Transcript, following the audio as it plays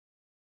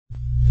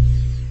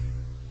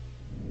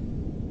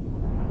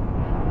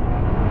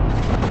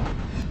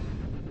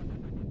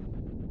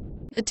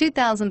The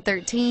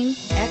 2013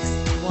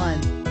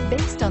 X1.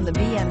 Based on the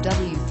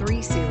BMW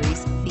 3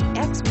 Series, the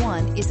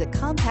X1 is a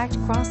compact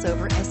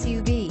crossover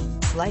SUV.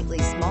 Slightly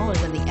smaller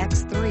than the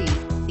X3,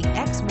 the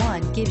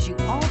X1 gives you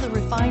all the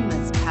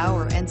refinements,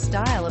 power, and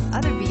style of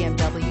other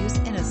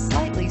BMWs in a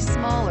slightly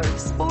smaller,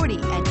 sporty,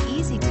 and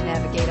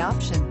easy-to-navigate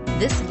option.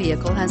 This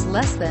vehicle has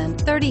less than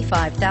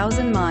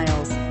 35,000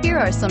 miles. Here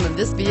are some of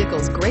this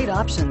vehicle's great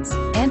options: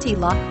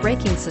 anti-lock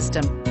braking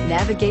system,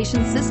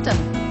 navigation system,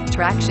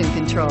 traction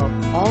control,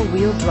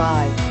 all-wheel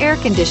drive, air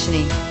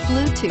conditioning,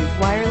 Bluetooth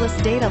wireless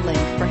data link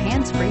for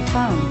hands-free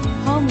phone,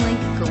 home link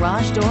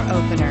garage door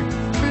opener,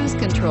 cruise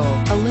control,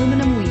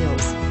 aluminum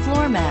wheels,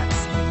 floor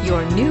mats.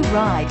 Your new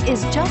ride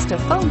is just a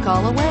phone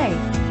call away.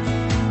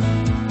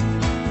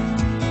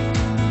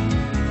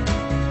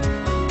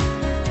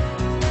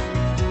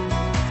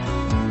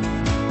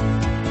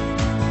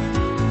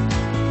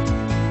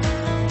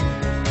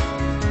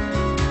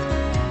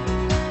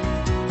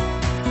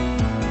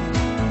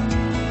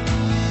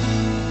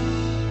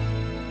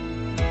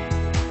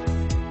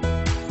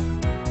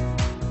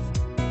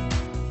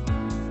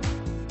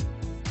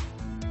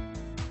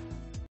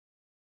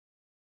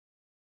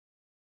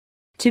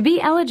 To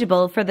be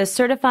eligible for the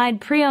Certified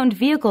Pre-Owned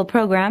Vehicle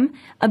Program,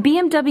 a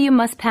BMW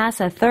must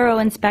pass a thorough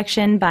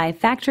inspection by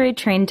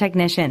factory-trained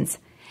technicians.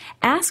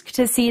 Ask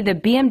to see the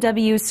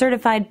BMW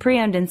Certified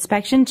Pre-Owned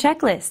Inspection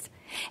Checklist.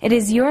 It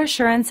is your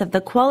assurance of the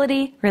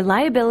quality,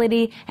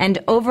 reliability,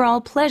 and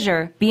overall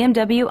pleasure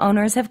BMW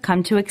owners have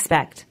come to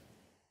expect.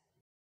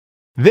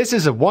 This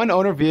is a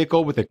one-owner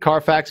vehicle with a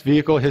Carfax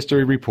Vehicle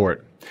History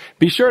Report.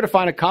 Be sure to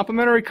find a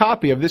complimentary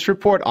copy of this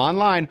report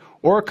online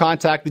or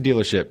contact the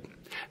dealership.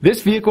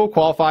 This vehicle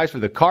qualifies for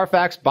the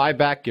Carfax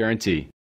Buyback Guarantee.